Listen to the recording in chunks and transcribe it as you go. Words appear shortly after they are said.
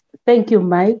Thank you,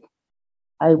 Mike.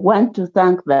 I want to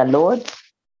thank the Lord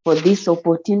for this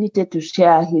opportunity to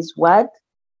share his word.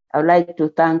 I would like to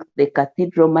thank the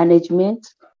cathedral management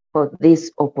for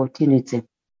this opportunity.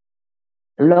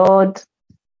 Lord,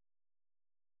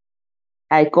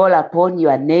 I call upon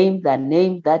your name, the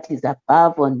name that is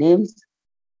above all names,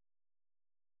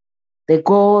 the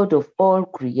God of all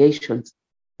creations,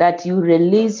 that you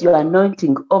release your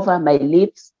anointing over my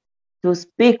lips to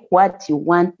speak what you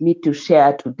want me to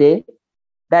share today,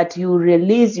 that you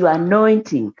release your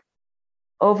anointing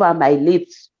over my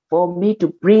lips for me to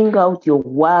bring out your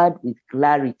word with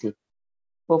clarity.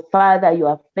 For Father, you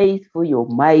are faithful, you're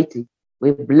mighty.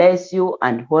 We bless you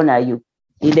and honor you.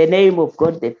 In the name of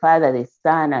God, the Father, the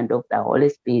Son, and of the Holy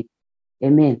Spirit.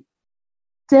 Amen.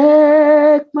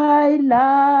 Take my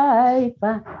life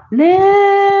and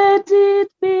let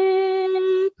it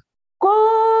be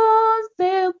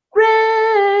consecrated,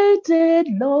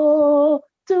 Lord,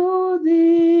 to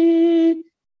thee.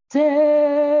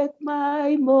 Take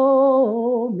my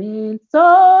moments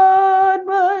on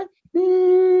my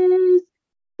knees,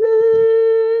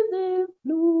 breathing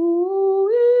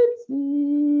fluid,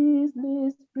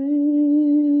 ceaseless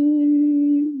stream.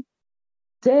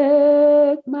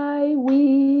 Take my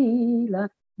will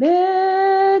and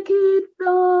make it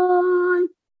thine.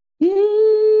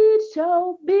 It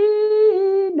shall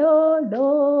be no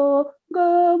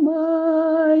longer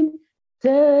mine.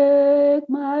 Take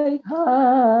my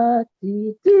heart,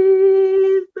 it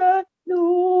is thy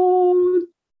Lord.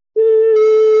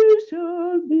 It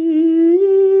shall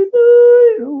be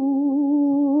thy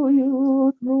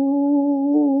royal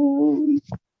throne.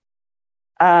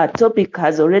 Our topic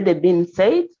has already been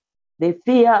said, the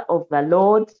fear of the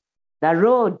Lord, the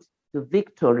road to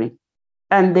victory.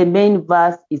 And the main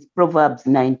verse is Proverbs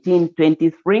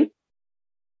 19:23.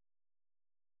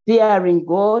 Fearing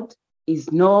God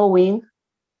is knowing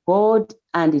God,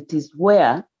 and it is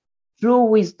where true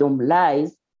wisdom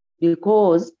lies,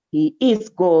 because he is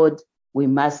God, we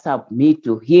must submit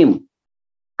to him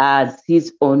as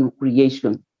his own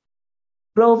creation.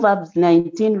 Proverbs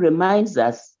 19 reminds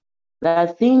us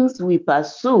that things we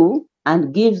pursue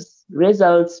and gives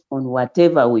results on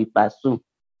whatever we pursue.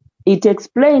 It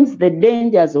explains the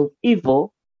dangers of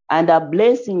evil and a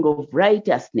blessing of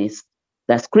righteousness.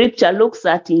 The scripture looks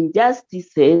at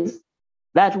injustices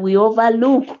that we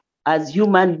overlook as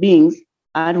human beings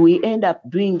and we end up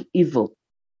doing evil.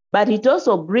 But it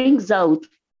also brings out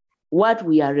what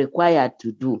we are required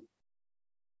to do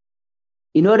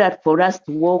in order for us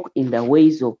to walk in the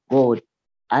ways of God.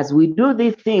 As we do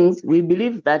these things, we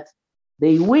believe that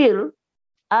they will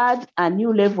add a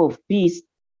new level of peace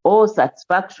or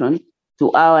satisfaction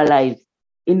to our lives.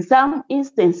 In some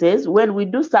instances, when we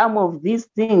do some of these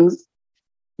things,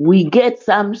 we get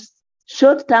some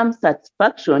short-term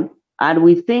satisfaction and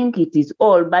we think it is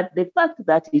all, but the fact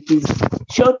that it is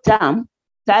short-term,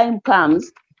 time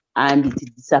comes and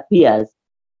it disappears.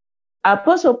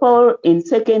 Apostle Paul in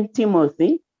 2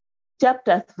 Timothy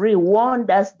chapter 3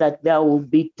 warned us that there will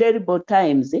be terrible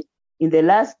times in the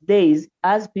last days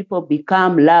as people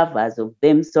become lovers of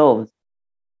themselves.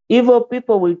 Evil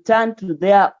people will turn to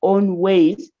their own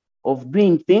ways of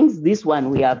doing things. This one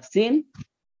we have seen.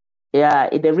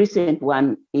 The recent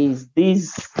one is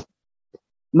these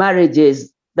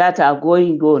marriages that are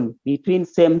going on between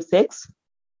same sex,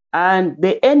 and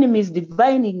the enemy is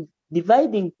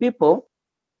dividing people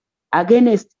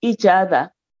against each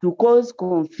other to cause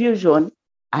confusion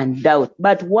and doubt.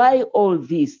 But why all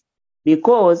this?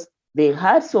 Because the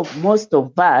hearts of most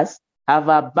of us have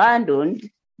abandoned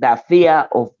the fear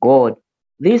of God.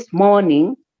 This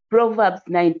morning, Proverbs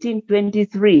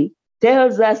 19:23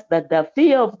 tells us that the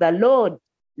fear of the Lord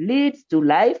leads to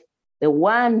life, the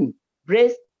one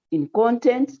raised in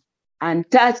content,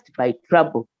 untouched by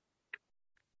trouble.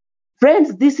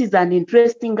 Friends, this is an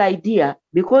interesting idea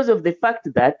because of the fact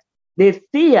that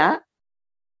fear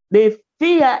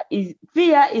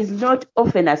is not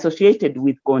often associated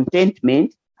with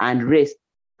contentment and rest.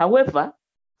 However,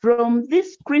 from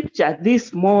this scripture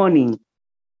this morning,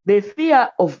 the fear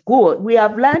of God, we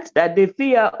have learned that the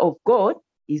fear of God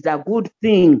is a good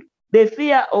thing. The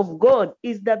fear of God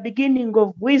is the beginning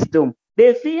of wisdom.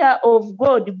 The fear of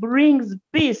God brings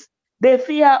peace. The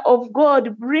fear of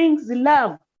God brings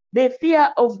love. The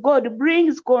fear of God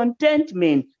brings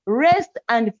contentment, rest,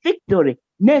 and victory.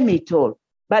 Name it all.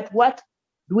 But what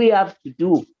do we have to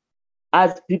do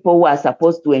as people who are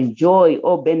supposed to enjoy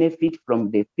or benefit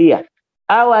from the fear?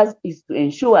 Ours is to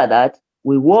ensure that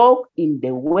we walk in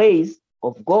the ways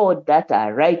of God that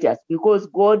are righteous, because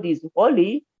God is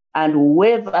holy, and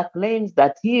whoever claims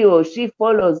that he or she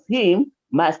follows him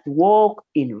must walk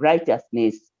in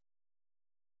righteousness.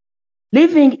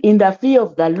 Living in the fear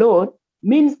of the Lord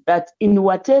means that in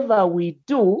whatever we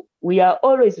do, we are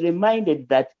always reminded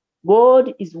that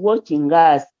God is watching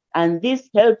us, and this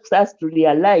helps us to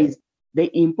realize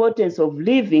the importance of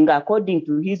living according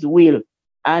to his will,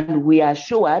 and we are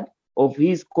assured of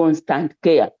his constant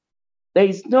care. There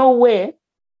is no way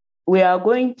we are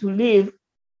going to live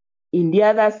in the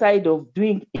other side of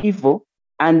doing evil,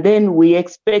 and then we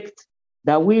expect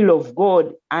the will of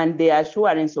God and the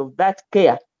assurance of that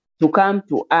care to come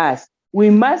to us. We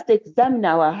must examine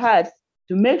our hearts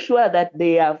to make sure that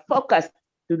they are focused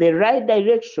to the right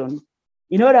direction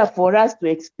in order for us to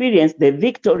experience the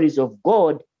victories of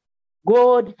God.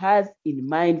 God has in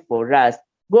mind for us.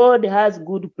 God has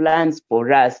good plans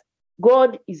for us.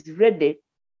 God is ready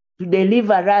to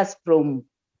deliver us from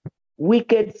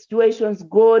wicked situations.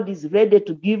 God is ready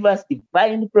to give us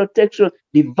divine protection,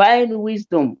 divine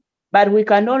wisdom. But we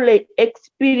can only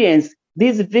experience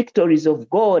these victories of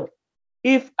God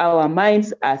if our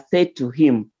minds are set to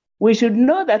him. We should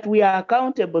know that we are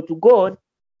accountable to God,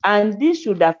 and this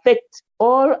should affect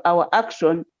all our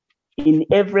action in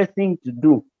everything to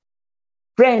do.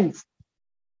 Friends,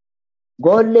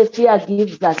 godly fear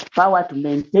gives us power to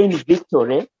maintain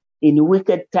victory in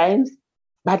wicked times.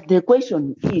 But the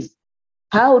question is,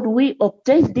 how do we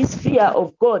obtain this fear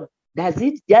of God? Does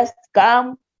it just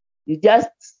come? You just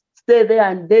stay there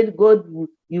and then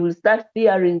you will start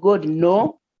fearing God?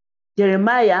 No.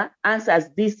 Jeremiah answers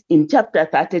this in chapter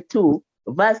 32,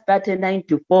 verse 39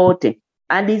 to 40.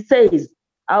 And he says,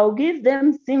 I'll give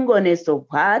them singleness of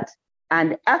heart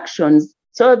and actions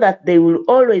so that they will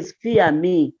always fear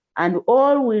me, and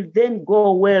all will then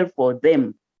go well for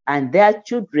them and their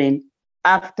children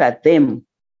after them.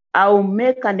 I will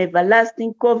make an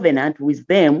everlasting covenant with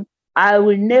them. I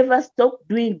will never stop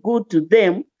doing good to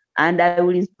them, and I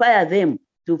will inspire them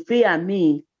to fear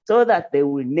me so that they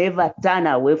will never turn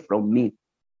away from me.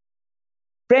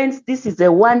 Friends, this is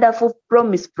a wonderful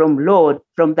promise from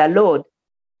the Lord.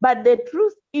 But the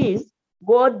truth is,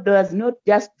 God does not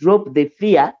just drop the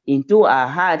fear into our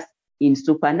hearts in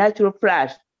supernatural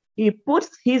flash. He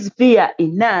puts his fear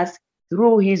in us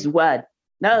through his word.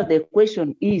 Now the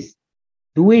question is,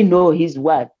 do we know his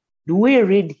word? Do we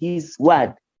read his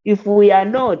word? If we are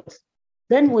not,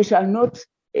 then we shall not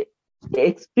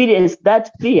experience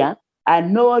that fear,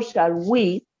 and nor shall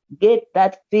we get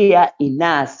that fear in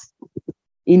us.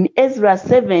 In Ezra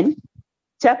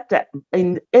chapter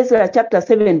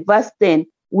 7, verse 10,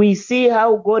 we see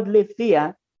how godly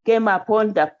fear came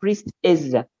upon the priest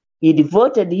Ezra. He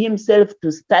devoted himself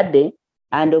to study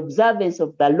and observance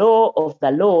of the law of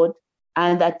the Lord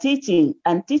and the teaching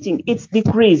its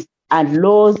decrees and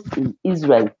laws in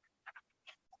Israel.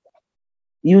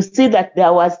 You see that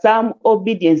there was some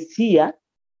obedience here,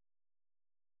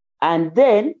 and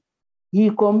then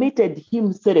he committed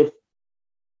himself.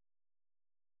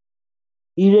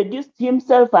 He reduced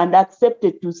himself and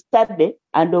accepted to study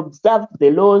and observe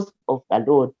the laws of the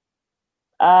Lord.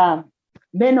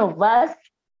 Many of us,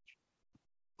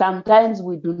 sometimes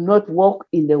we do not walk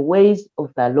in the ways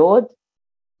of the Lord.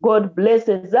 God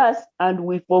blesses us and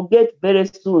we forget very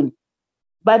soon.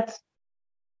 But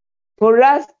for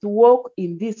us to walk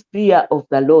in this fear of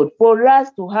the Lord, for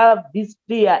us to have this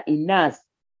fear in us,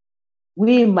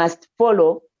 we must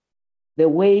follow the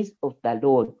ways of the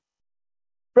Lord.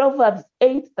 Proverbs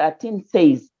 8:13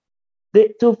 says,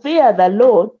 to fear the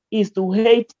Lord is to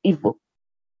hate evil.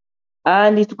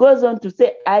 And it goes on to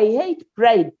say, I hate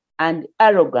pride and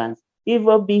arrogance,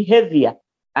 evil behavior,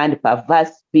 and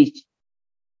perverse speech.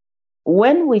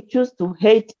 When we choose to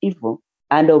hate evil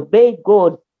and obey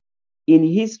God in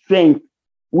his strength,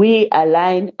 we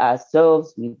align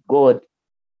ourselves with God.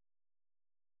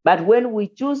 But when we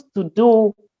choose to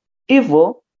do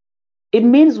evil, it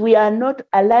means we are not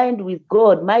aligned with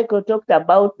God. Michael talked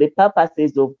about the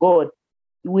purposes of God.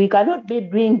 We cannot be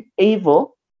doing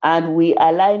evil and we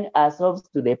align ourselves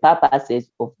to the purposes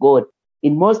of God.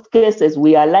 In most cases,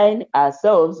 we align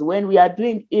ourselves when we are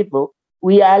doing evil,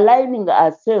 we are aligning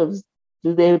ourselves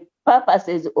to the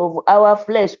purposes of our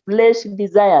flesh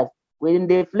desires. When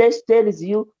the flesh tells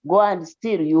you, go and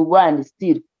steal, you go and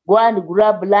steal. Go and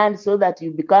grab land so that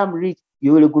you become rich,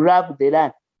 you will grab the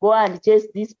land. Go and chase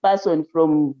this person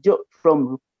from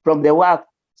the work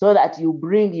so that you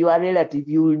bring your relative,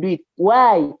 you will do it.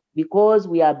 Why? Because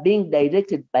we are being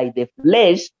directed by the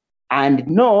flesh and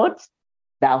not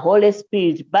the Holy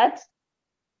Spirit. But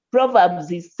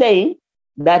Proverbs is saying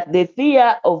that the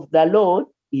fear of the Lord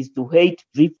is to hate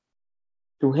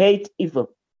evil.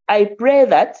 I pray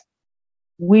that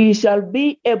we shall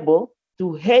be able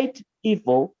to hate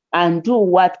evil and do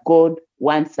what God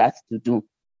wants us to do.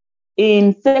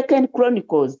 In 2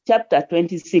 Chronicles chapter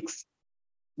 26,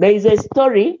 There is a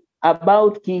story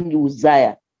about King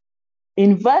Uzziah.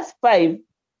 In verse 5,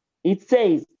 it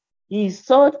says, he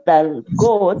sought the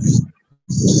God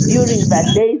during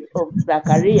the days of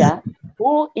Zechariah,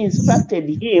 who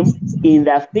instructed him in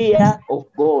the fear of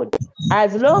God.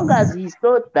 As long as he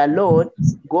sought the Lord,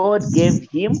 God gave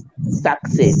him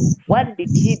success. What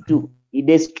did he do? He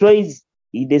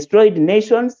destroyed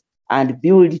nations and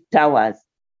built towers.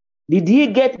 Did he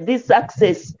get this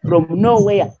success from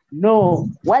nowhere? No.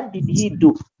 What did he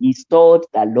do? He sought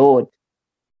the Lord.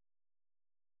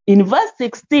 In verse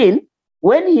 16,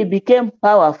 when he became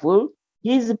powerful,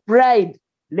 his pride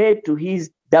led to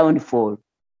his downfall.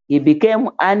 He became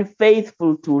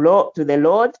unfaithful to the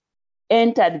Lord,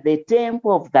 entered the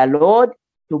temple of the Lord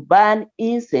to burn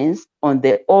incense on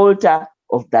the altar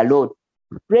of the Lord.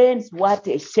 Friends, what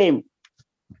a shame.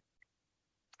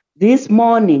 This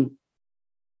morning,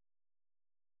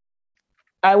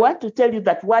 I want to tell you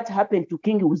that what happened to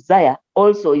King Uzziah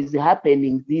also is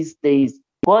happening these days.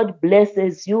 God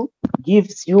blesses you,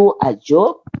 gives you a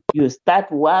job, you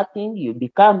start working, you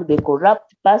become the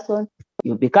corrupt person,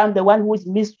 you become the one who is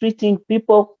mistreating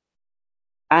people.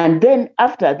 And then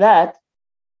after that,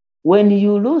 when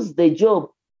you lose the job,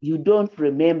 you don't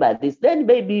remember this. Then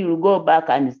maybe you go back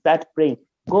and start praying,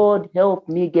 God, help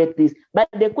me get this. But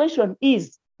the question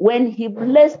is, when he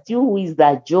blessed you with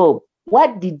that job,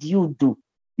 what did you do?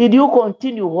 Did you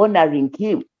continue honoring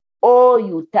him, or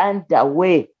you turned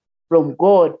away from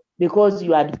God because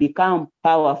you had become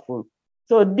powerful?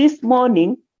 So this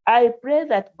morning, I pray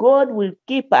that God will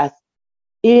keep us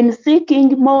in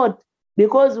seeking mode,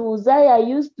 because Uzziah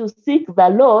used to seek the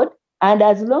Lord, and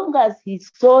as long as he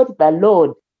sought the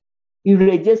Lord, he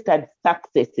registered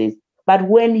successes. But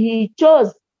when he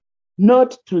chose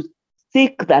not to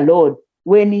seek the Lord,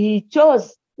 when he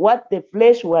chose what the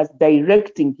flesh was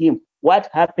directing him,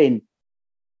 what happened?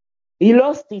 He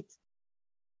lost it.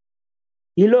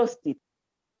 He lost it.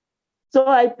 So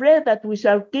I pray that we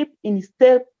shall keep in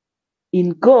step in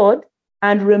God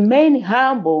and remain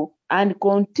humble and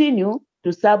continue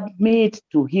to submit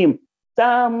to him.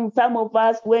 Some of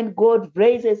us, when God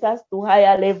raises us to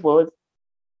higher levels,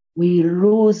 we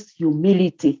lose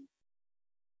humility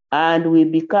and we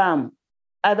become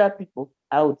other people,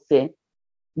 I would say.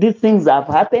 These things have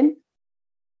happened,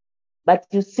 but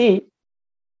you see,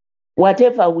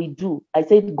 whatever we do, I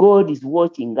said God is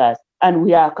watching us and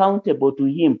we are accountable to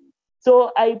him.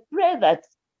 So I pray that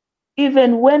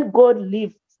even when God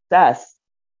lifts us,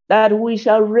 that we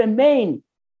shall remain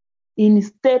in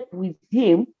step with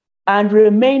him and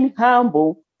remain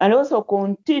humble, and also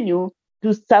continue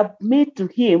to submit to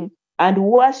him and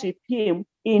worship him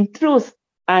in truth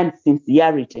and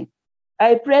sincerity.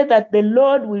 I pray that the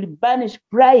Lord will banish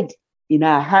pride in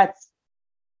our hearts.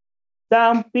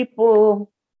 Some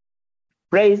people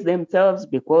praise themselves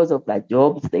because of the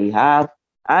jobs they have,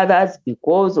 others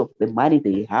because of the money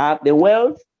they have, the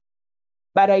wealth.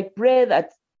 But I pray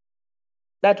that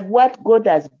what God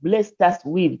has blessed us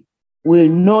with will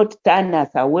not turn us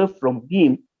away from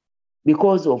him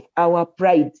because of our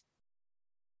pride.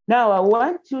 Now, I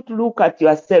want you to look at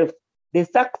yourself, the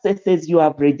successes you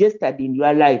have registered in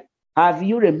your life. Have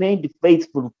you remained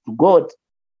faithful to God?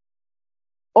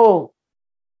 Or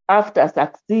after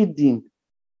succeeding,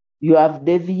 you have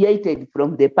deviated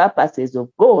from the purposes of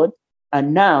God,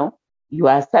 and now you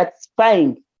are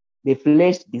satisfying the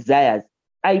flesh desires?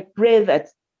 I pray that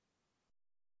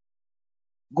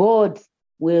God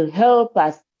will help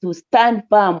us to stand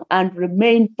firm and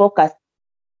remain focused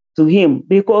to him,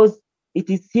 because it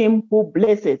is him who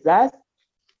blesses us.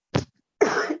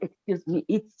 Excuse me,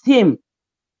 it's him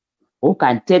who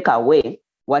can take away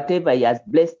whatever he has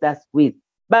blessed us with.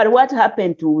 But what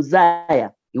happened to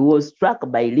Uzziah? He was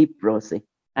struck by leprosy.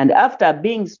 And after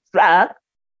being struck,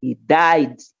 he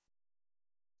died.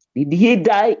 Did he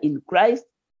die in Christ?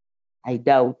 I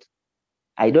doubt.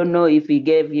 I don't know if he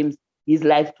gave his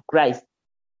life to Christ.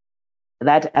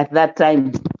 That at that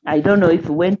time, I don't know if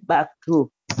he went back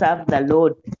to serve the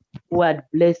Lord who had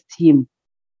blessed him.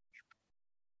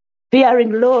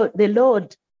 Fearing the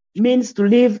Lord means to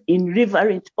live in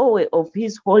reverent awe of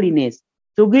his holiness,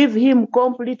 to give him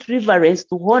complete reverence,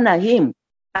 to honor him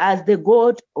as the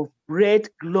God of great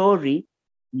glory,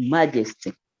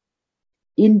 majesty.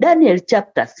 In Daniel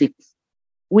chapter 6,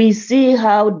 we see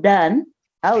how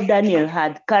Daniel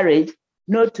had courage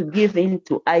not to give in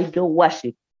to idol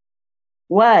worship.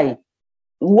 Why?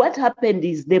 What happened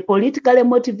is the politically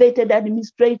motivated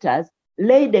administrators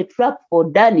laid a trap for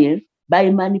Daniel by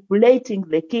manipulating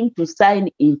the king to sign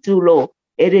into law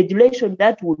a regulation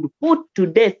that would put to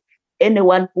death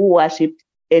anyone who worshipped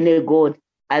any god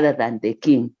other than the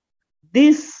king.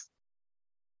 This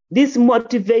this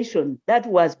motivation that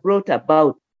was brought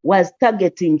about was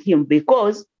targeting him,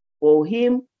 because for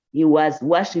him, he was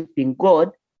worshiping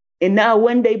God. And now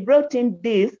when they brought in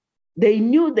this, they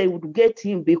knew they would get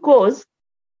him because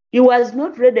he was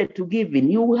not ready to give in.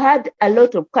 He had a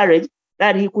lot of courage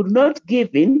that he could not give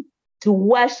in to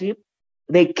worship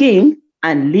the king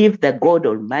and leave the God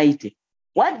Almighty.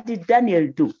 What did Daniel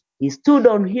do? He stood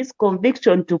on his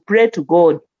conviction to pray to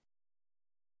God.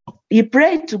 He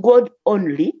prayed to God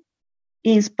only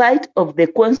in spite of the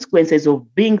consequences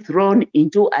of being thrown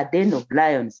into a den of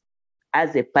lions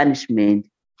as a punishment.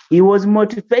 He was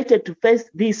motivated to face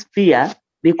this fear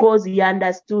because he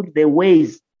understood the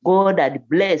ways God had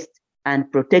blessed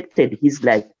and protected his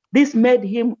life. This made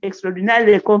him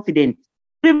extraordinarily confident.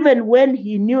 Even when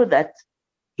he knew that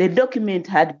the document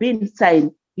had been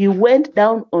signed, he went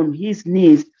down on his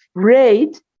knees,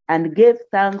 prayed, and gave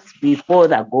thanks before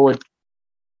the God.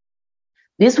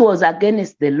 This was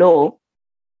against the law,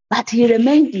 but he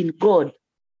remained in God,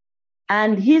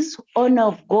 and his honor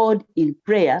of God in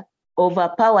prayer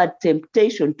overpowered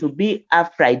temptation to be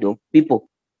afraid of people.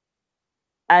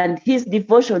 And his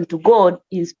devotion to God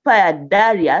inspired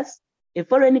Darius, a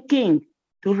foreign king,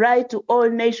 to write to all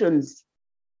nations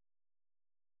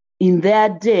in their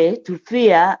day to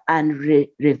fear and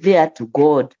revere to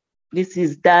God. This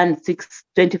is done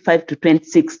 6:25 to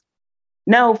 26.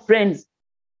 Now, friends,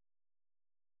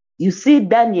 you see,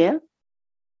 Daniel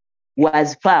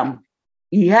was firm.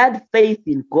 He had faith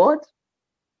in God,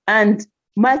 and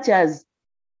much as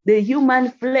the human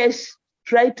flesh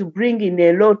tried to bring in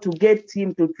a law to get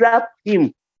him, to trap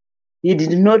him, he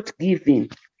did not give in.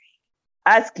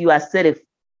 Ask yourself,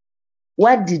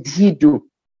 what did he do?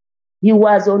 He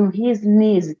was on his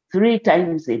knees 3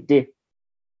 times a day.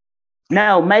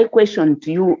 Now, my question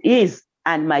to you is,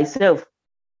 and myself,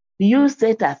 do you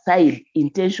set aside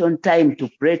intention time to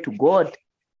pray to God?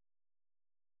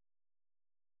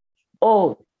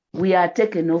 Or we are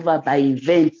taken over by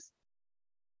events?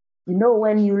 You know,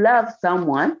 when you love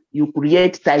someone, you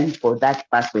create time for that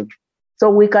person. So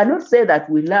we cannot say that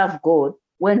we love God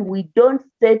when we don't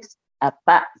set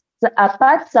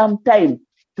apart some time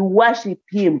to worship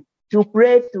him, to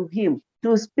pray to him,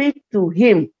 to speak to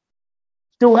him,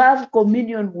 to have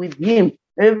communion with him.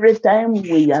 Every time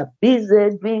we are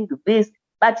busy doing this,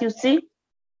 but you see,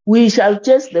 we shall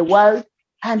chase the world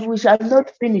and we shall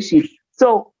not finish it.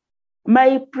 So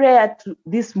my prayer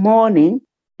this morning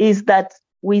is that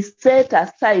we set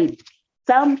aside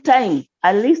some time,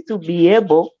 at least, to be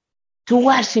able to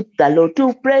worship the Lord,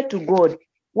 to pray to God.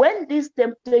 When these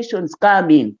temptations come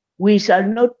in, we shall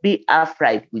not be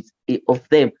afraid of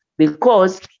them,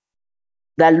 because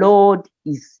the Lord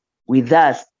is with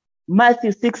us.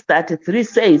 Matthew 6:33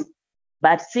 says,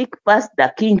 but seek first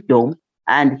the kingdom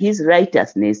and his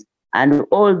righteousness, and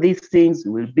all these things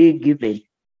will be given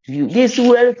to you. This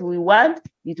wealth we want,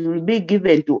 it will be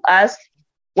given to us.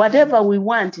 Whatever we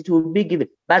want, it will be given.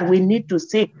 But we need to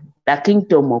seek the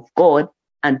kingdom of God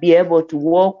and be able to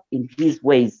walk in his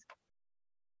ways.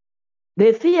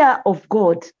 The fear of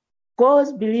God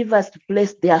causes believers to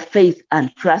place their faith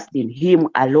and trust in him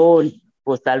alone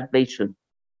for salvation.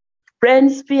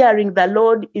 Friends, fearing the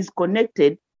Lord is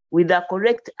connected with a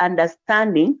correct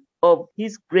understanding of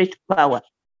his great power.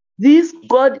 This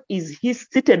God is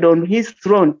seated on his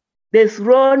throne, the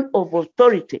throne of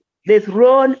authority, the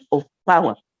throne of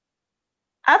power.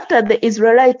 After the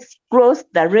Israelites crossed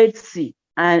the Red Sea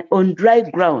and on dry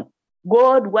ground,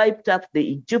 God wiped out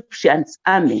the Egyptians'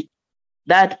 army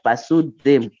that pursued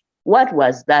them. What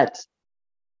was that?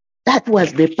 That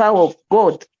was the power of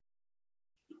God.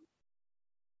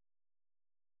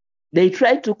 They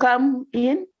tried to come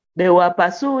in, they were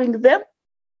pursuing them.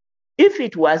 If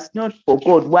it was not for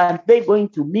God, weren't they going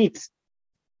to meet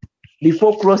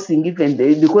before crossing even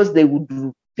because they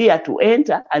would fear to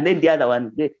enter, and then the other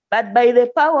one? But by the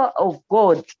power of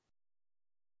God,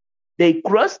 they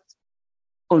crossed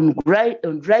on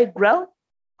dry ground,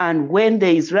 and when the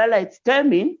Israelites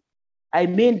came in,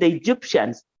 the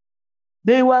Egyptians,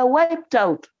 they were wiped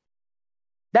out.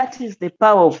 That is the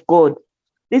power of God.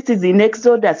 This is in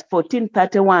Exodus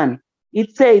 14:31.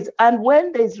 It says, and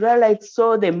when the Israelites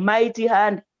saw the mighty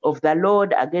hand of the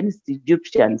Lord against the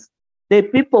Egyptians, the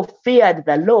people feared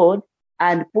the Lord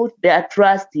and put their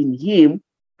trust in him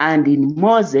and in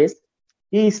Moses,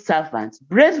 his servant.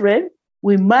 Brethren,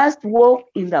 we must walk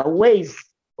in the ways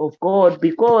of God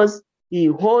because he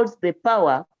holds the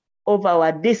power of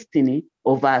our destiny,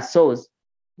 of our souls.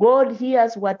 God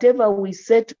hears whatever we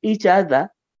say to each other,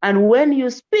 and when you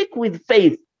speak with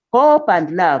faith, hope,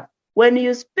 and love, when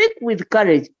you speak with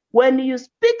courage, when you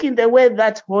speak in the way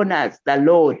that honors the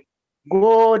Lord,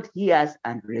 God hears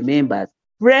and remembers.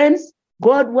 Friends,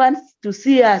 God wants to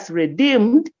see us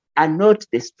redeemed and not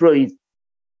destroyed.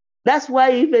 That's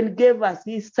why he even gave us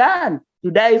his son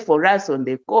to die for us on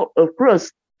the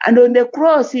cross. And on the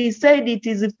cross, he said it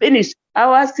is finished.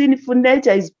 Our sinful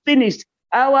nature is finished.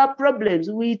 Our problems,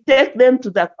 we take them to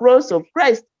the cross of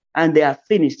Christ and they are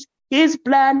finished. His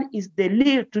plan is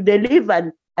to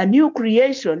deliver a new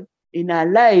creation in our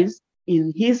lives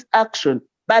in his action.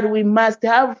 But we must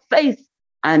have faith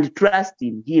and trust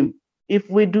in him. If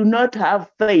we do not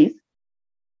have faith,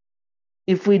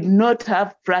 if we do not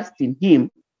have trust in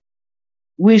him,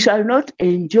 we shall not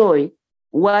enjoy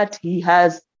what he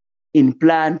has in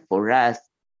plan for us.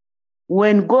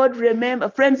 When God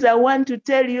remembers, friends, I want to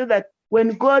tell you that when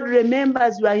God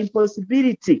remembers your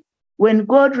impossibility, when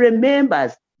God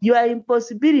remembers your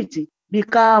impossibility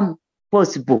become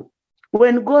possible.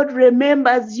 When God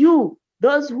remembers you,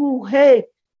 those who hate,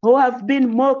 who have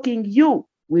been mocking you,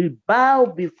 will bow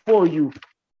before you.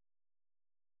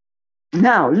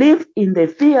 Now, live in the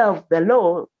fear of the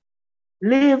Lord.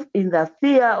 Live in the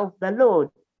fear of the Lord.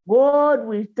 God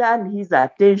will turn his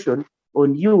attention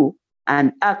on you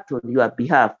and act on your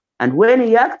behalf. And when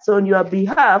he acts on your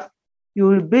behalf, you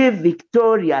will be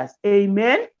victorious.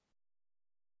 Amen.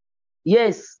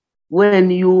 Yes, when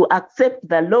you accept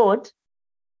the Lord,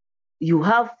 you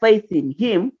have faith in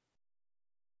him,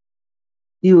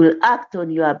 he will act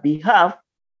on your behalf.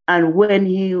 And when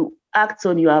he acts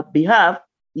on your behalf,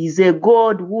 he's a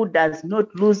God who does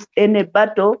not lose any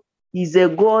battle. He's a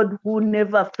God who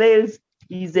never fails.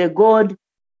 He's a God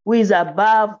who is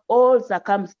above all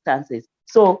circumstances.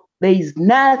 So there is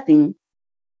nothing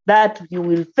that you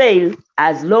will fail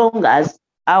as long as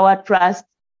our trust,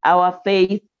 our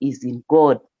faith is in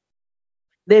God.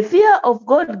 The fear of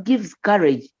God gives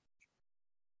courage.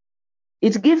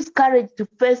 It gives courage to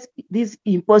face these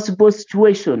impossible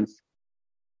situations.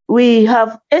 We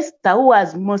have Esther, who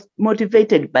was most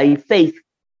motivated by faith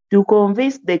to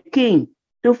convince the king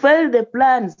to fail the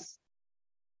plans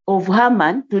of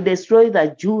Haman to destroy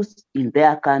the Jews in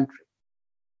their country.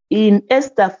 In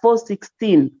Esther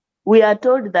 4:16, we are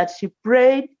told that she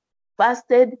prayed,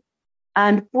 fasted,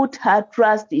 and put her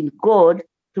trust in God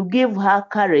to give her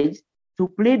courage to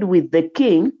plead with the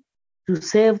king to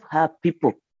save her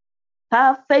people.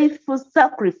 Her faithful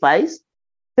sacrifice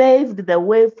paved the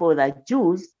way for the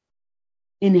Jews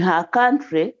in her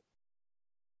country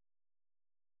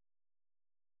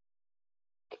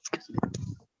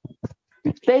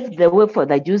paved the way for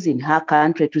the Jews in her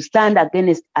country to stand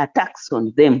against attacks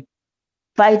on them,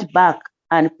 fight back,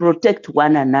 and protect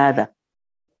one another.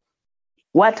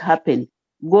 What happened?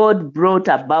 God brought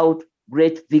about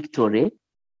great victory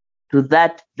to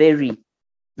that very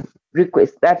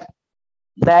request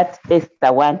that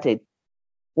Esther wanted.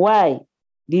 Why?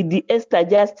 Did Esther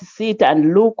just sit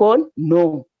and look on?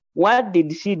 No. What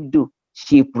did she do?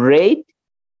 She prayed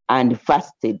and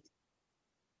fasted.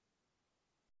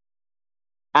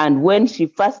 And when she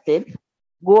fasted,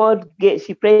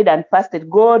 she prayed and fasted.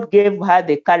 God gave her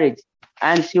the courage,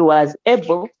 and she was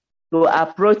able to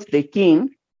approach the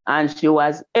king, and she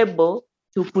was able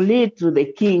to plead to the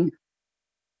king.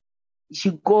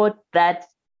 She got that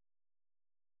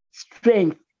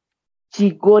strength.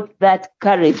 She got that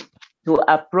courage to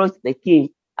approach the king.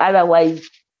 Otherwise,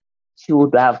 she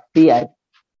would have feared.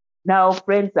 Now,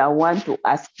 friends, I want to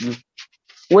ask you,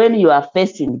 when you are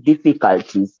facing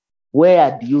difficulties,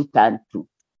 where do you turn to?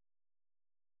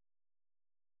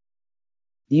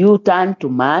 Do you turn to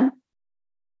man?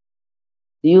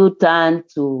 Do you turn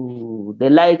to the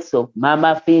likes of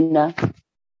Mama Fina?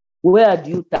 Where do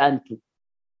you turn to?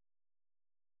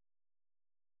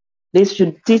 This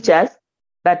should teach us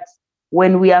that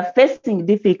when we are facing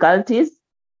difficulties,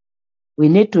 we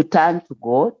need to turn to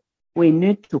God, we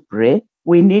need to pray,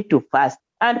 we need to fast,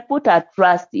 and put our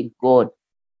trust in God.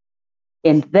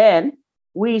 And then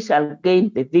we shall gain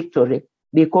the victory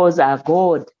because our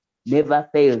God never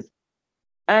fails.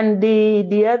 And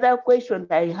the other question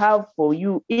I have for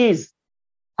you is,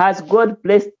 has God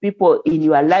blessed people in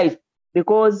your life?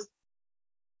 Because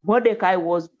Mordecai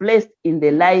was blessed in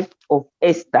the life of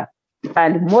Esther,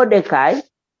 and Mordecai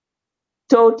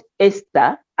taught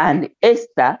Esther, and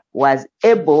Esther was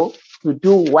able to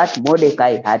do what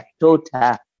Mordecai had taught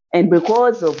her. And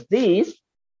because of this,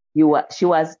 she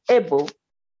was able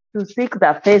to seek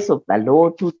the face of the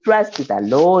Lord, to trust the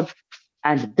Lord,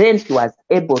 and then she was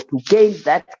able to gain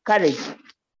that courage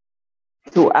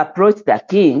to approach the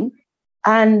king.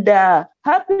 And her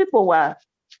people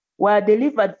were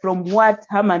delivered from what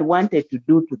Haman wanted to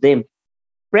do to them.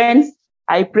 Friends,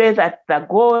 I pray that the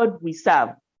God we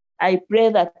serve, I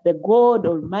pray that the God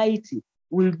Almighty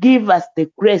will give us the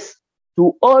grace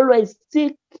to always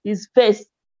seek his face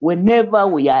whenever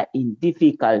we are in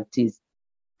difficulties.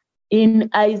 In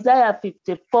Isaiah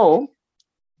 54,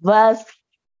 verse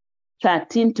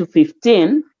 13 to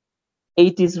 15,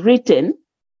 it is written,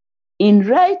 "In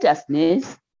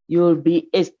righteousness you will be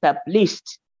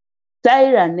established.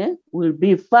 Tyranny will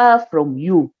be far from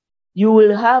you. You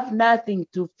will have nothing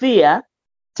to fear.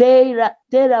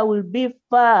 Terror will be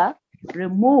far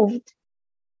removed,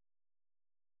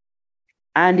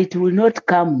 and it will not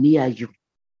come near you.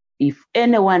 If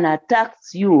anyone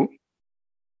attacks you,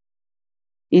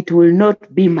 it will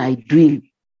not be my doing.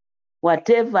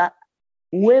 Whoever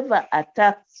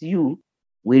attacks you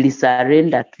will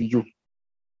surrender to you."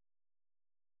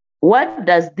 What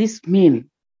does this mean?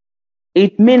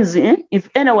 It means if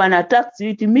anyone attacks you,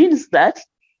 it means that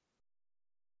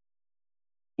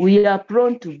we are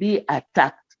prone to be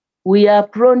attacked. We are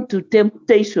prone to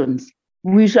temptations.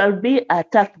 We shall be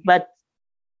attacked, but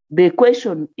the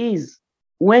question is,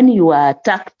 when you are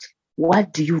attacked,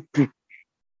 what do you do?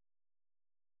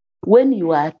 When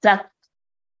you are attacked,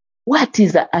 what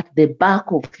is at the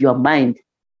back of your mind?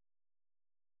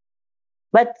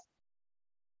 But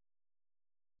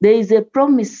there is a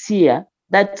promise here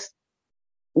that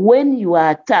when you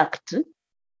are attacked,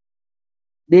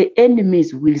 the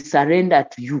enemies will surrender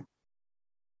to you.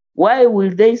 Why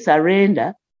will they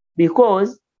surrender?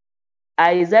 Because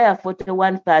Isaiah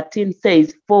 41:13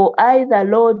 says, "For I, the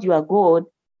Lord your God,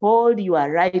 hold your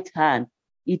right hand.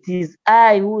 It is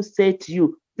I who say to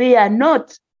you, fear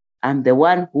not, I'm the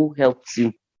one who helps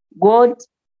you." God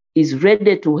is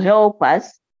ready to help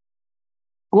us.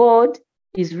 God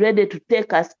is ready to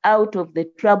take us out of the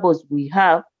troubles we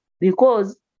have,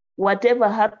 because whatever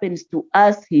happens to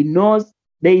us, he knows.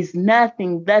 There is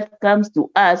nothing that comes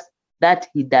to us that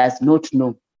he does not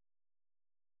know.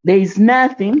 There is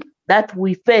nothing that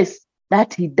we face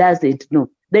that he doesn't know.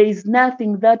 There is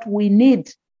nothing that we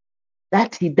need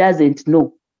that he doesn't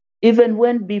know. Even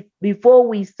when before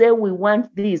we say we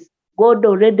want this, God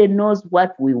already knows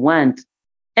what we want.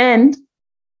 And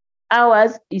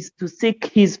ours is to seek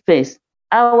his face.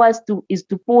 Ours is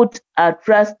to put our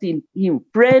trust in him.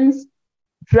 Friends,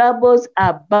 troubles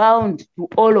are bound to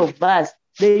all of us.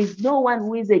 There is no one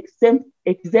who is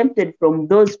exempted from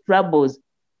those troubles.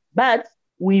 But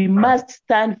we must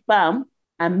stand firm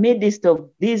amidst of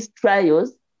these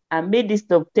trials,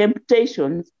 amidst of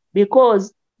temptations,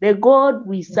 because the God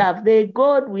we serve, the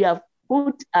God we have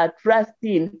put our trust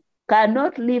in,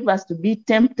 cannot leave us to be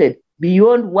tempted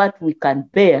beyond what we can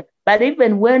bear. But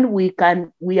even when we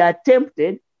are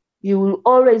tempted, he will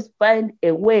always find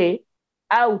a way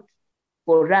out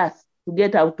for us to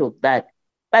get out of that.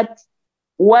 But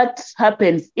what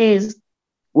happens is,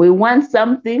 we want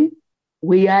something,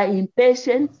 we are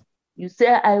impatient. You say,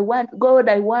 I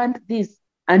want this,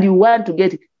 and you want to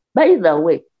get it. By the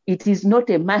way, it is not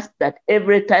a must that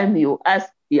every time I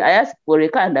ask for a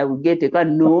car and I will get a car.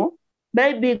 No,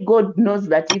 maybe God knows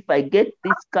that if I get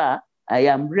this car, I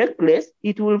am reckless,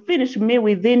 it will finish me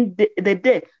within the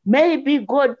day. Maybe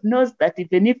God knows that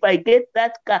even if I get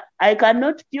that car, I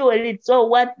cannot fuel it. So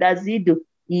what does he do?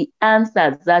 He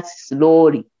answers that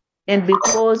slowly. And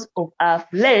because of our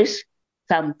flesh,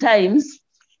 sometimes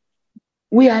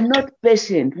we are not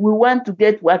patient. We want to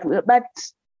get what we, but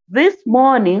this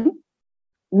morning,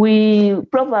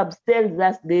 Proverbs tells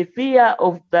us the fear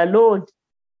of the Lord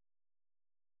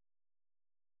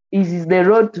is the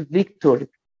road to victory.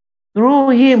 Through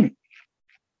him,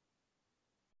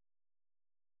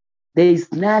 there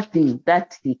is nothing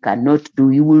that he cannot do.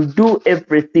 He will do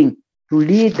everything to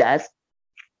lead us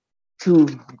to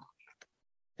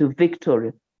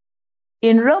victory.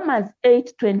 In Romans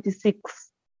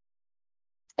 8:26,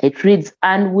 it reads,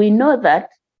 "And we know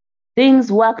that things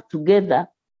work together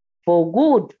for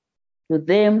good to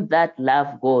them that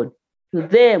love God, to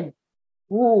them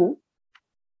who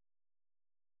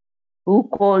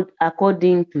called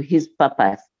according to his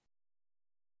purpose."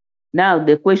 Now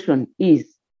the question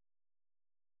is,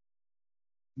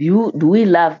 do we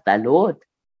love the Lord?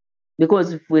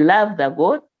 Because if we love the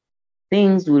God,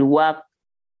 things will work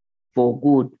for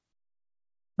good.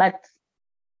 But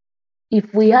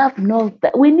if we have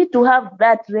we need to have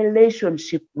that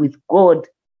relationship with God.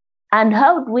 And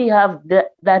how do we have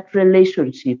that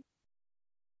relationship?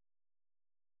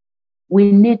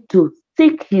 We need to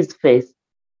seek his face.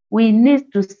 We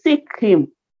need to seek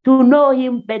him, to know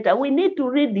him better. We need to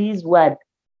read his word.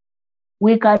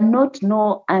 We cannot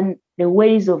know the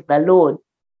ways of the Lord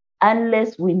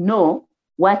unless we know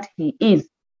what he is,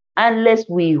 unless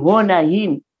we honor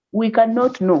him. We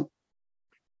cannot know.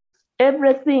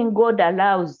 Everything God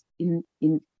allows in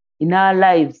our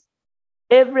lives,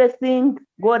 everything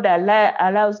God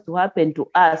allows to happen to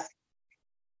us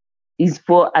is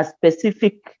for a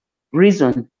specific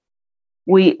reason.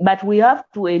 But we have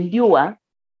to endure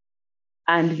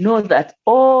and know that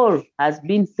all has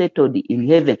been settled in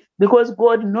heaven, because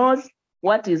God knows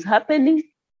what is happening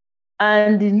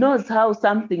and He knows how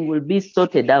something will be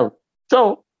sorted out.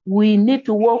 So we need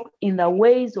to walk in the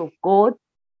ways of God.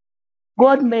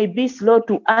 God may be slow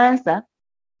to answer,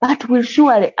 but will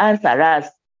surely answer us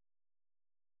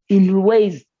in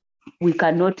ways we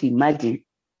cannot imagine.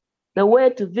 The way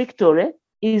to victory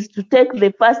is to take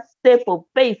the first step of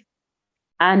faith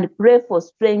and pray for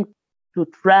strength to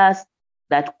trust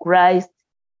that Christ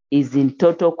is in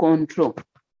total control.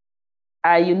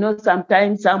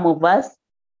 Sometimes some of us,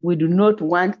 we do not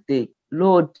want the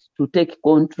Lord to take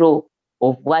control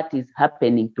of what is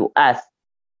happening to us.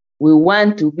 We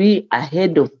want to be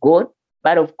ahead of God,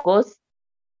 but of course,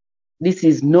 this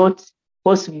is not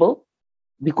possible,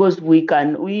 because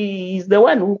He is the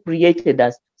one who created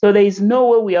us. So there is no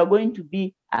way we are going to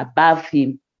be above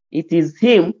Him. It is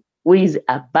Him who is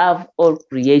above all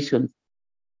creation.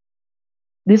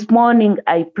 This morning,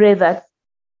 I pray that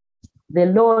the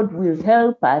Lord will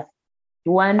help us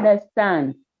to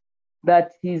understand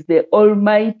that He's the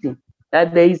Almighty,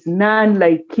 that there is none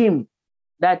like Him,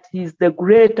 that He's the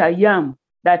great I am,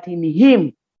 that in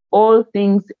Him all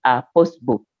things are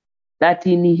possible, that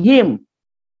in Him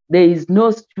there is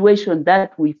no situation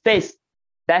that we face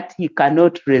that He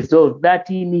cannot resolve, that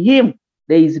in Him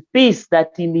there is peace,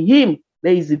 that in Him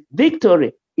there is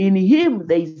victory, in Him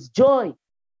there is joy.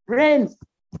 Friends,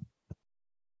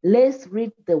 let's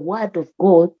read the Word of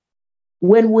God.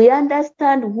 When we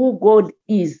understand who God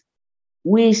is,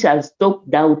 we shall stop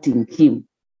doubting Him.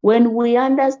 When we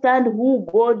understand who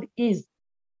God is,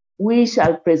 we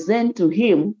shall present to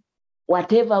Him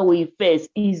whatever we face.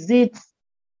 Is it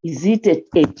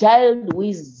a child who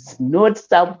is not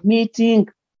submitting?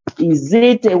 Is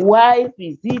it a wife?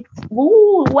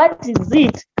 What is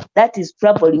it that is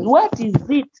troubling? What is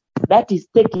it that is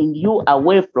taking you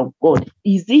away from God?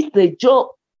 Is it the job?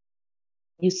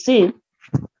 You see,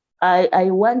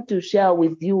 I want to share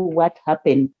with you what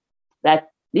happened. That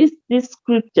this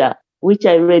scripture, which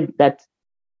I read, that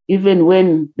even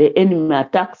when the enemy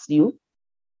attacks you,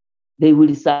 they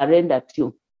will surrender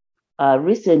to you.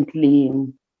 Recently,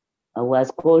 I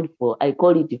call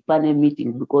it a funny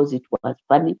meeting because it was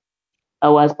funny. I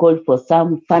was called for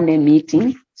some funny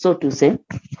meeting, so to say.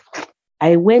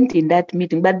 I went in that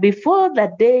meeting, but before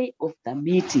the day of the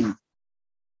meeting,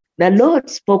 the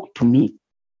Lord spoke to me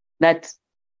that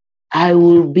I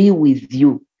will be with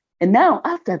you. And now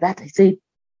after that, I said,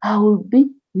 you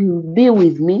will be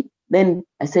with me. Then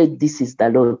I said, this is the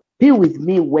Lord. Be with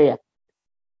me where?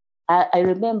 I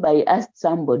remember I asked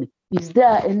somebody, is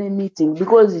there any meeting?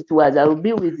 Because it was, I will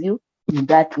be with you in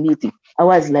that meeting. I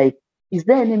was like, is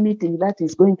there any meeting that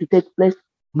is going to take place?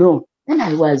 No. Then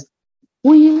I was,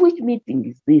 which meeting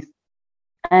is this?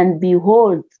 And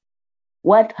behold,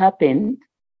 what happened?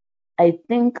 I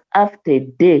think after a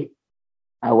day,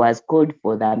 I was called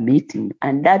for the meeting.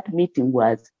 And that meeting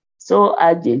was so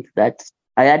urgent that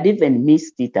I had even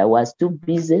missed it. I was too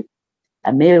busy.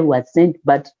 A mail was sent,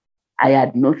 but I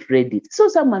had not read it. So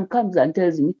someone comes and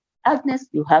tells me, Agnes,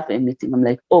 you have a meeting. I'm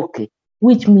like, okay,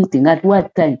 which meeting? At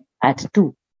what time? At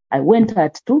 2. I went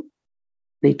at 2.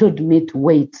 They told me to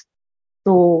wait.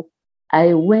 So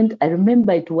I went. I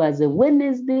remember it was a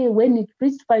Wednesday. When it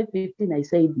reached 5:15, I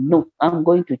said, no, I'm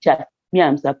going to church. Me,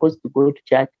 I'm supposed to go to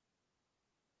church.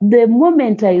 The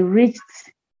moment I reached,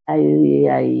 I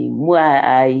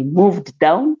moved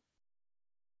down.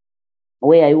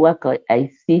 Where I work,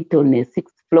 I sit on a 6th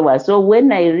floor. So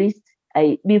when I reached,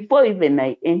 before even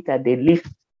I entered the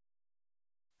lift,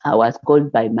 I was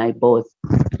called by my boss.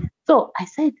 So I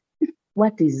said,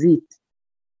 what is it?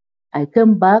 I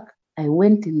came back. I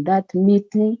went in that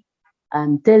meeting.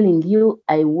 I'm telling you,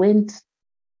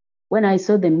 when I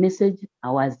saw the message,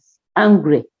 I was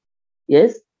angry.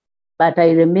 Yes. But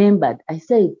I remembered. I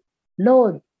said,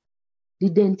 Lord,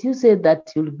 didn't you say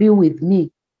that you'll be with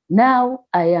me? Now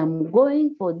I am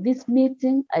going for this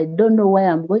meeting. I don't know where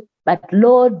I'm going, but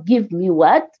Lord, give me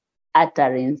what?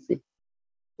 Utterance.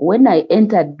 When I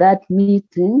entered that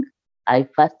meeting, I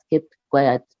first kept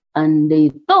quiet, and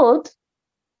they thought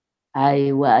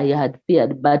I had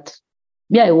feared, but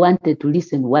me, I wanted to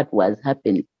listen what was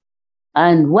happening.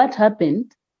 And what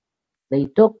happened? They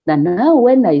talked, and now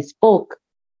when I spoke,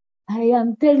 I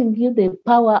am telling you the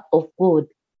power of God.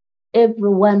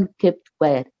 Everyone kept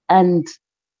quiet. And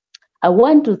I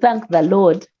want to thank the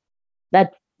Lord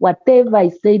that whatever I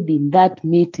said in that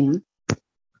meeting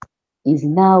is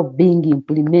now being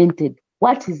implemented.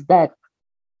 What is that?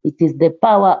 It is the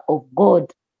power of God.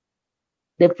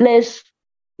 The flesh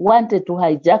wanted to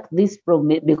hijack this from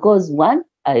me because one,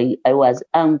 I was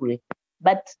angry.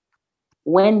 But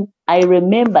when I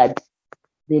remembered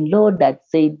the Lord had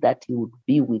said that he would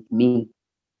be with me,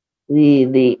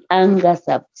 the anger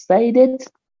subsided,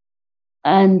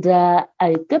 and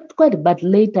I kept quiet. But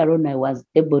later on, I was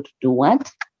able to do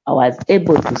what? I was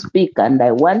able to speak, and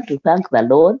I want to thank the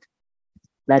Lord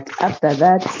that after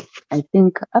that, I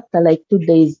think after like 2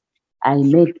 days, I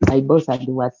met my boss and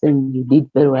he was saying, you did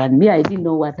very well. And me, I didn't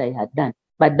know what I had done,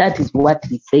 but that is what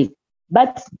he said.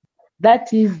 But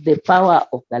that is the power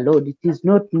of the Lord. It is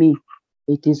not me,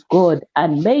 it is God.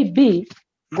 And maybe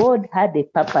God had a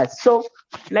purpose. So,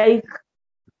 like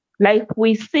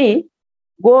we see,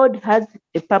 God has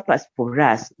a purpose for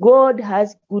us. God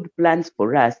has good plans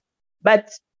for us.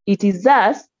 But it is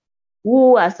us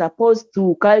who are supposed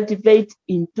to cultivate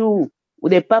into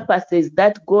the purposes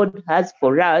that God has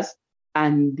for us,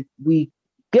 and we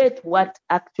get what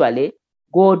actually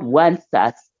God wants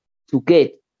us to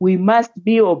get. We must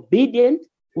be obedient.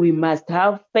 We must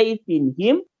have faith in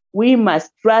Him. We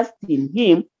must trust in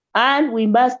Him, and we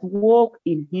must walk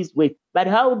in His way. But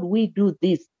how do we do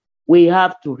this? We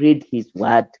have to read His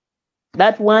word.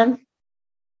 That one,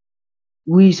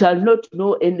 we shall not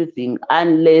know anything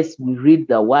unless we read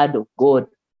the word of God.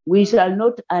 We shall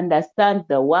not understand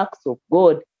the works of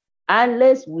God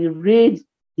unless we read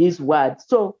his word.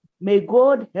 So may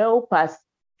God help us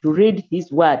to read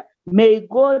his word. May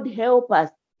God help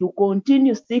us to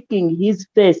continue seeking his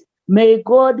face. May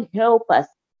God help us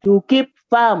to keep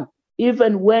firm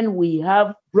even when we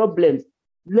have problems.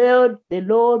 Lord, the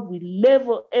Lord will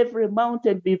level every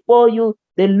mountain before you.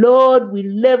 The Lord will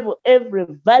level every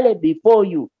valley before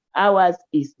you. Ours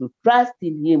is to trust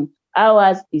in him.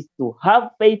 Ours is to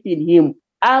have faith in him.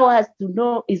 Ours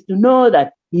is to know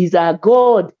that he's our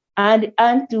God, and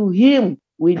unto him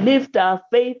we lift our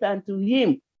faith unto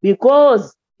him,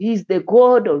 because he's the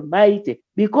God Almighty,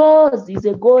 because he's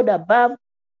a God above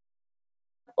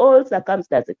all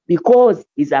circumstances, because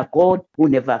he's a God who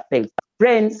never fails.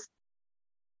 Friends,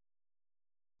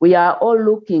 we are all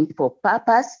looking for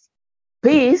purpose,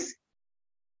 peace.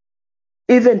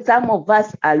 Even some of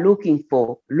us are looking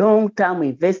for long-term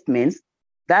investments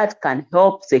that can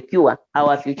help secure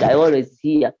our future. I always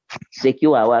hear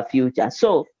secure our future.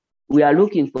 So we are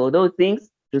looking for those things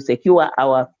to secure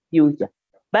our future.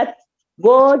 But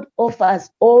God offers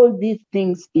all these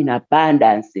things in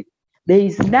abundance. There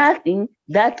is nothing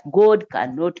that God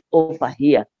cannot offer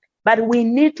here. But we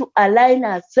need to align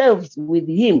ourselves with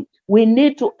him. We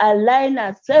need to align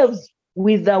ourselves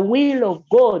with the will of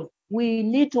God. We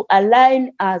need to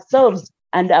align ourselves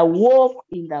and walk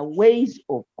in the ways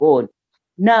of God.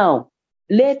 Now,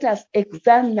 let us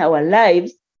examine our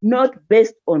lives not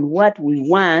based on what we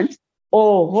want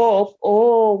or hope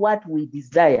or what we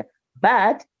desire,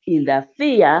 but in the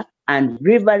fear and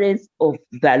reverence of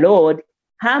the Lord,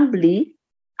 humbly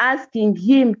asking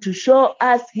him to show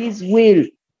us his will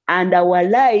and our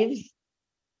lives,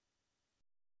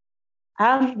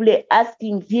 humbly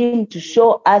asking him to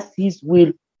show us his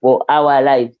will for our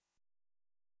lives.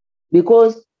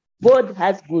 Because God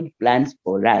has good plans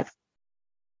for us.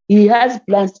 He has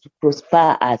plans to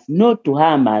prosper us, not to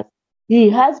harm us. He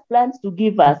has plans to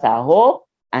give us a hope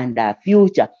and a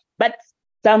future. But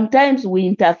sometimes we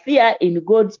interfere in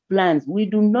God's plans. We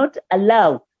do not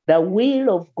allow the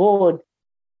will of God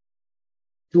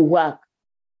to work.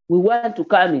 We want to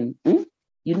come in.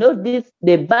 You know,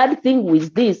 the bad thing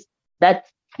with this, that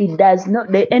it does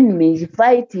not, the enemy is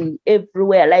fighting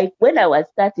everywhere. Like when I was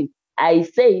starting, I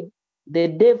said the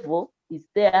devil is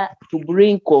there to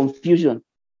bring confusion.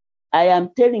 I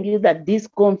am telling you that this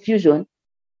confusion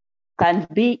can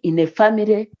be in a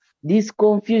family. This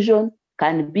confusion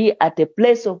can be at a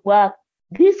place of work.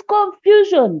 This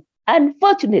confusion,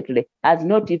 unfortunately, has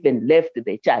not even left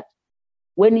the church.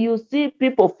 When you see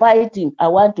people fighting, I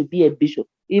want to be a bishop.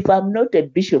 If I'm not a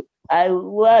bishop, I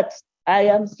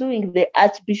am suing the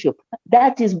archbishop.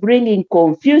 That is bringing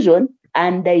confusion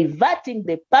and diverting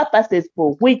the purposes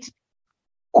for which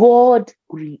God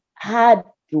had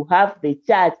to have the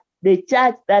church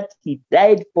that he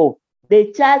died for,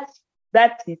 the church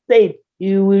that he said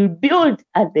he will build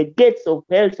and the gates of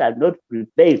hell shall not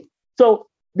prevail. So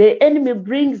the enemy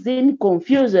brings in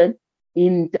confusion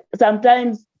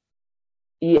sometimes.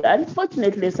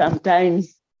 Unfortunately,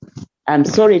 sometimes, I'm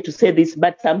sorry to say this,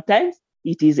 but sometimes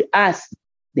it is us,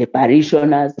 the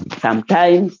parishioners,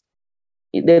 sometimes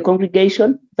the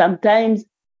congregation, sometimes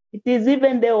it is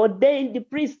even the ordained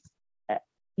priests.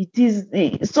 It is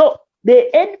so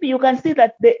the enemy, you can see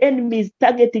that the enemy is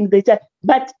targeting the church,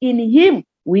 but in him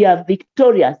we are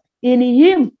victorious. In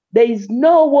him there is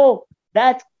no war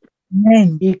that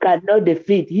Amen. He cannot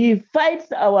defeat. He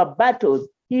fights our battles.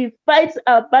 He fights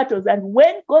our battles. And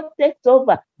when God takes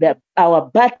over our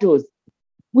battles,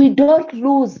 we don't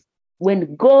lose.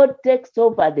 When God takes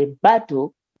over the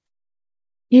battle,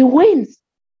 he wins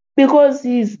because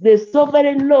he's the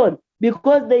sovereign Lord,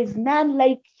 because there is none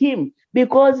like him,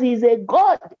 because he's a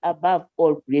God above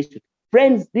all creation.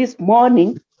 Friends, this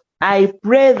morning, I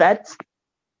pray that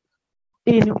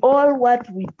in all what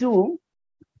we do,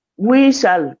 we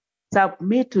shall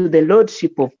submit to the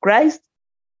Lordship of Christ,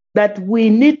 that we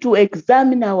need to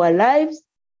examine our lives,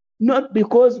 not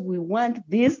because we want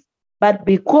this, but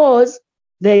because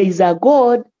there is a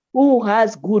God who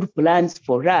has good plans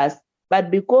for us,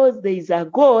 but because there is a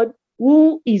God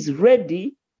who is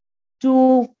ready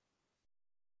to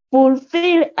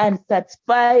fulfill and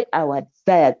satisfy our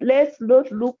desires. Let's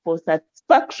not look for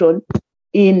satisfaction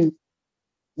in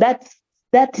that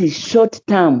is short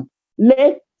term.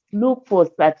 Let's look for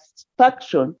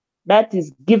satisfaction that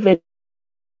is given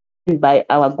by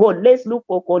our God. Let's look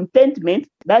for contentment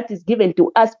that is given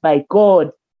to us by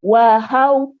God. Well,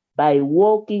 how? By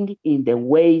walking in the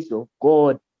ways of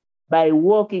God. By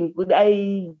walking.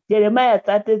 Jeremiah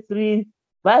 33,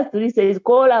 verse 3 says,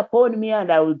 call upon me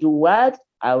and I will do what?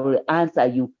 I will answer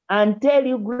you and tell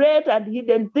you great and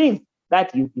hidden things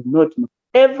that you do not know.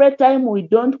 Every time we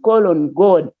don't call on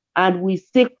God and we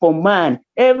seek for man,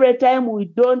 every time we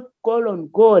don't call on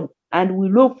God and we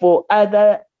look for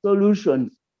other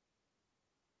solutions,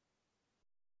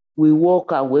 we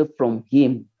walk away from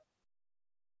him.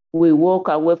 We walk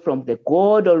away from the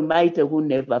God Almighty who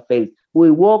never fails.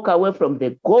 We walk away from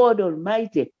the God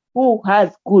Almighty who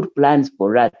has good plans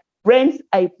for us. Friends,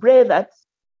 I pray that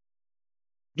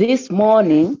this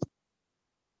morning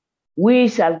we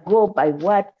shall go by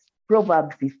what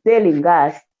Proverbs is telling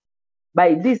us,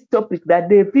 by this topic, that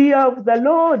the fear of the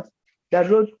road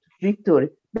to victory.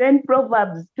 Then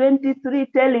Proverbs 23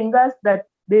 telling us that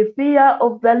the fear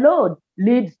of the Lord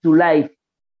leads to life.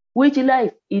 Which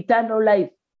life? Eternal life.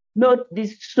 Not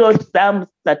this short-term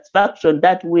satisfaction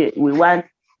that we want,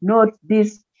 not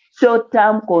this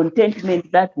short-term contentment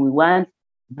that we want,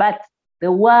 but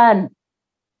the one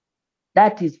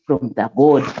that is from the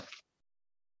God.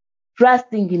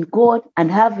 Trusting in God and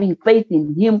having faith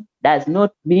in him does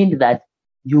not mean that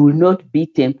you will not be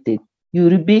tempted. You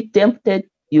will be tempted,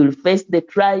 you'll face the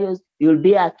trials, you'll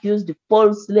be accused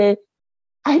falsely.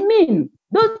 I mean,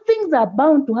 those things are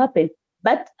bound to happen.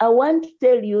 But I want to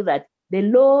tell you that the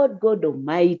Lord God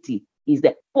Almighty is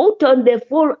there. Put on the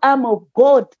full armor of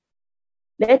God.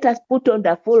 Let us put on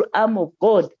the full armor of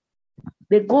God.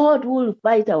 The God who will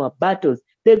fight our battles.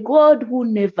 The God who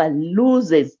never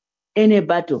loses any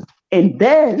battle. And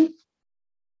then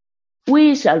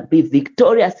we shall be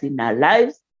victorious in our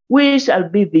lives. We shall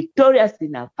be victorious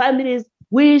in our families.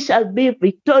 We shall be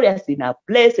victorious in our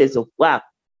places of work.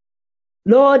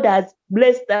 Lord has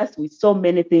blessed us with so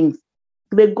many things.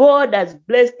 The God has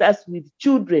blessed us with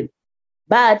children,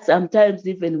 but sometimes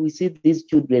even we see these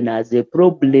children as a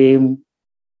problem.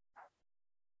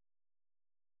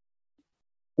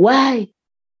 Why?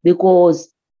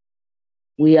 Because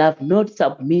we have not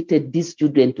submitted these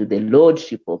children to the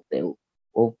Lordship of the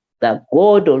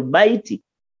God Almighty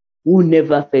who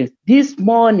never fails. This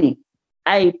morning,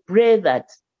 I pray that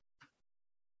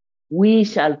we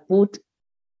shall put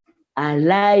our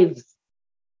lives,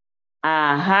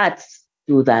 our hearts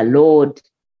to the Lord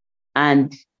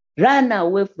and run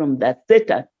away from that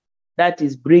Satan that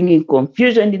is bringing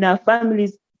confusion in our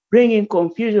families, bringing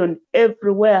confusion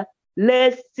everywhere.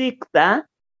 Let's seek the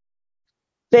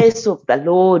face of the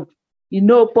Lord. You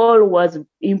know, Paul was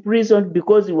imprisoned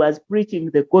because he was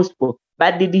preaching the gospel.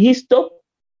 But did he stop?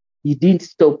 He didn't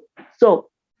stop.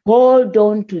 So hold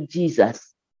on to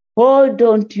Jesus. Hold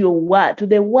on to your word, to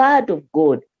the word of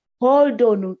God. Hold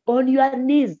on your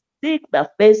knees. Seek the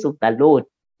face of the Lord.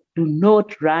 Do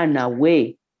not run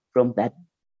away from that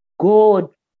God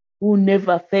who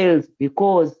never fails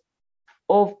because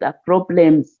of the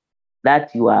problems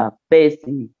that you are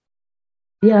facing.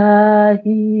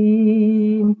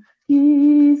 Him,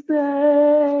 his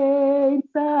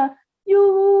saints,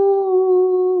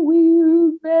 you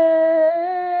will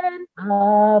then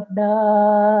have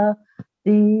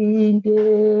nothing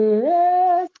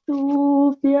else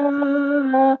to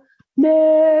fear.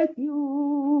 Make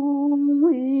you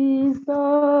his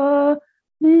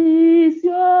is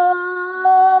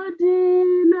your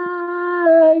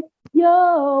delight,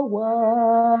 your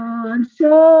one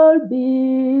shall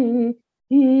be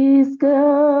his God.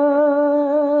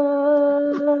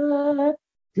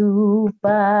 To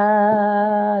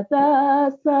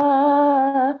Father,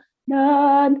 Son,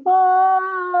 and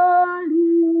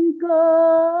Holy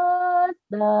Ghost,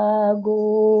 the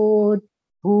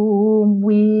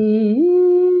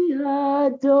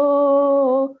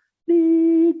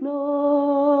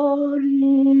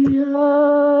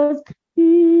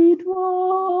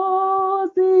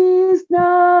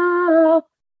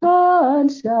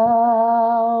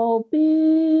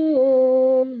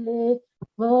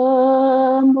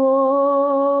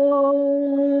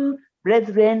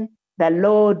Brethren, the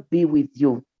Lord be with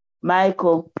you.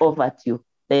 Michael, over to you.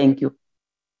 Thank you.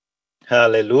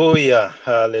 Hallelujah.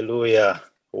 Hallelujah.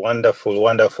 Wonderful,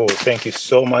 wonderful. Thank you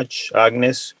so much,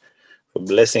 Agnes, for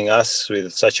blessing us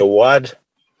with such a word.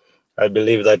 I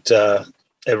believe that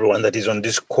everyone that is on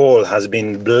this call has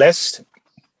been blessed.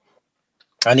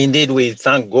 And indeed, we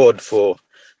thank God for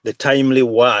the timely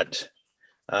word.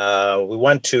 We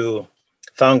want to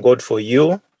thank God for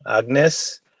you,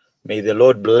 Agnes. May the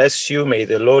Lord bless you. May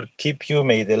the Lord keep you.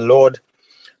 May the Lord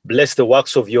bless the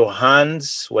works of your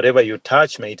hands. Whatever you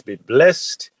touch, may it be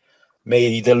blessed.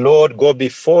 May the Lord go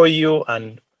before you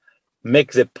and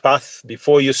make the path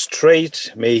before you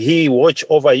straight. May he watch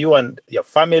over you and your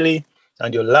family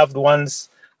and your loved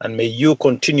ones. And may you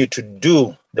continue to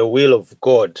do the will of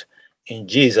God in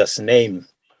Jesus' name.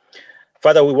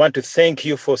 Father, we want to thank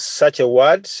you for such a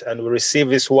word, and we receive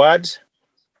this word.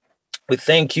 We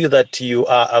thank you that you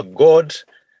are a God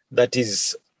that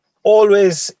is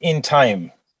always in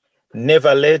time,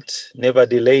 never late, never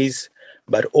delays,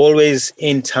 but always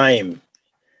in time.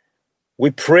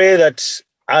 We pray that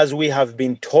as we have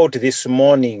been taught this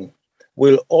morning,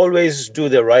 we'll always do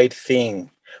the right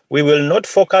thing. We will not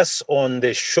focus on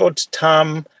the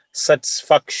short-term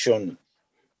satisfaction,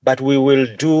 but we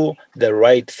will do the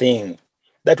right thing.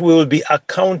 That we will be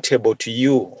accountable to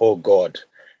you, O God,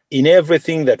 in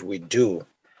everything that we do.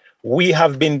 We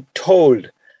have been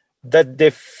told that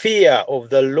the fear of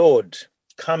the Lord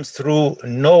comes through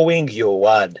knowing your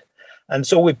word. And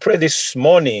so we pray this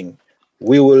morning,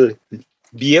 we will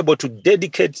be able to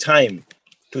dedicate time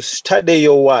to study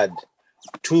your word,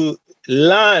 to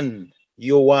learn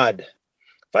your word.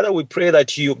 Father, we pray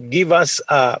that you give us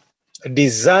a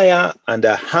desire and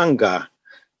a hunger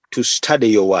to study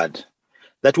your word,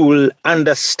 that we will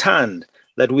understand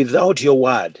that without your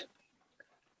word,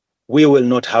 we will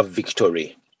not have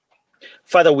victory.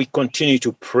 Father, we continue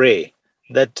to pray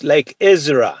that like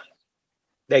Ezra,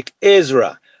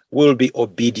 will be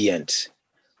obedient,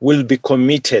 will be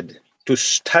committed to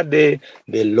study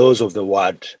the laws of the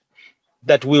word,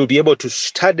 that we'll be able to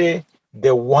study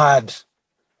the word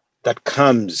that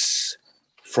comes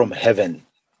from heaven.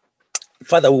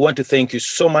 Father, we want to thank you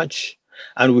so much,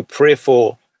 and we pray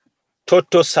for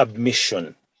total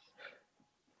submission,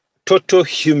 total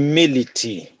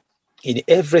humility in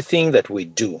everything that we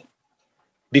do,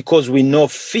 because we know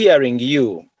fearing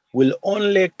you will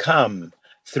only come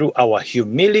through our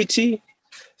humility,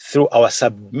 through our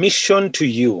submission to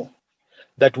you,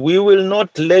 that we will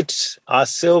not let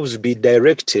ourselves be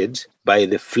directed by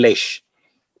the flesh,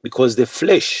 because the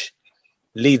flesh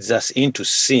leads us into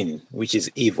sin, which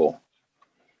is evil.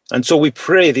 And so we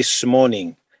pray this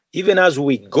morning, even as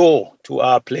we go to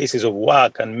our places of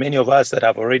work, and many of us that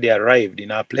have already arrived in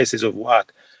our places of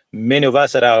work, many of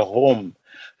us at our home,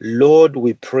 Lord,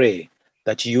 we pray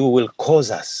that you will cause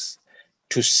us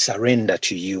to surrender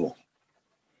to you.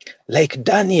 Like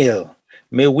Daniel,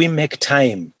 may we make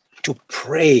time to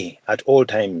pray at all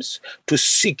times, to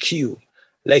seek you.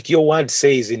 Like your word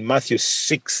says in Matthew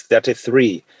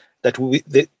 6:33, that we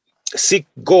seek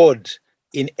God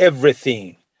in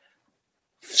everything.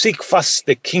 Seek first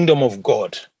the kingdom of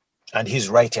God and his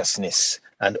righteousness,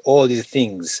 and all these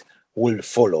things will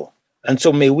follow. And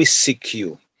so may we seek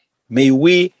you. May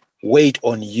we wait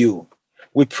on you.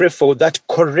 We pray for that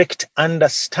correct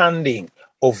understanding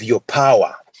of your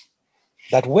power,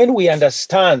 that when we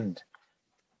understand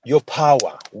your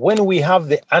power, when we have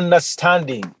the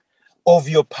understanding of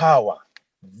your power,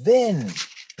 then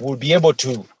we'll be able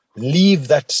to live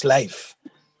that life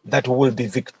that will be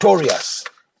victorious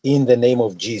in the name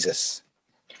of Jesus.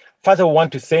 Father, we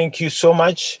want to thank you so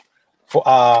much for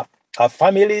our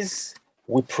families.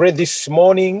 We pray this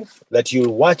morning that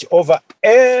you'll watch over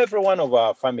every one of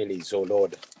our families, oh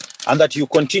Lord, and that you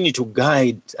continue to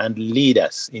guide and lead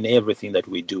us in everything that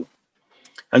we do.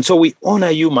 And so we honor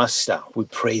you, Master. We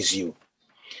praise you.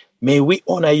 May we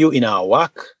honor you in our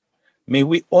work. May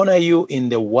we honor you in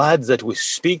the words that we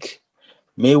speak.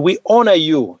 May we honor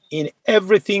you in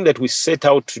everything that we set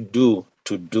out to do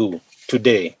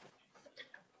today.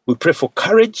 We pray for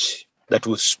courage that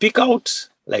will speak out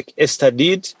like Esther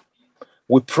did.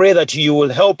 We pray that you will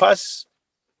help us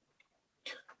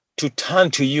to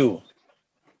turn to you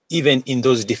even in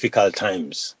those difficult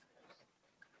times.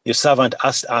 Your servant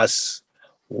asked us,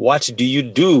 what do you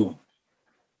do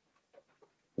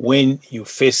when you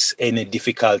face any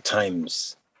difficult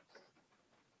times?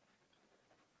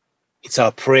 It's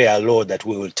our prayer, Lord, that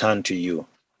we will turn to you.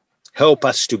 Help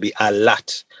us to be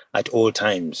alert at all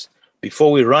times.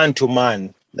 Before we run to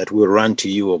man, that we'll run to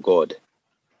you, O God.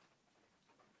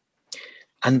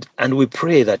 And we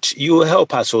pray that you will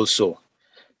help us also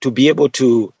to be able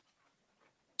to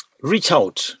reach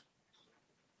out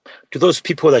to those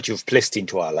people that you've placed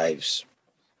into our lives.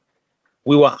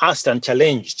 We were asked and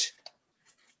challenged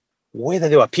whether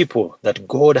there were people that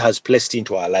God has placed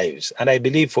into our lives. And I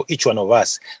believe for each one of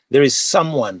us, there is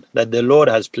someone that the Lord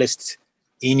has placed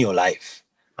in your life.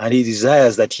 And he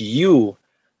desires that you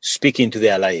speak into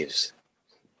their lives.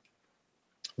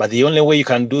 But the only way you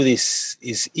can do this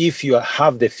is if you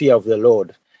have the fear of the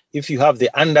Lord, if you have the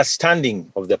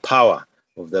understanding of the power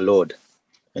of the Lord.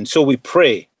 And so we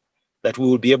pray that we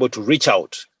will be able to reach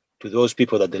out to those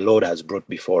people that the Lord has brought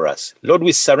before us. Lord,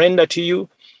 we surrender to you.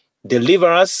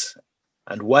 Deliver us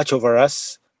and watch over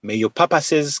us. May your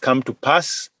purposes come to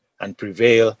pass and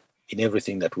prevail in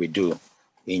everything that we do.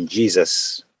 In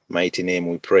Jesus' mighty name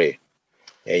we pray.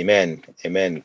 Amen. Amen.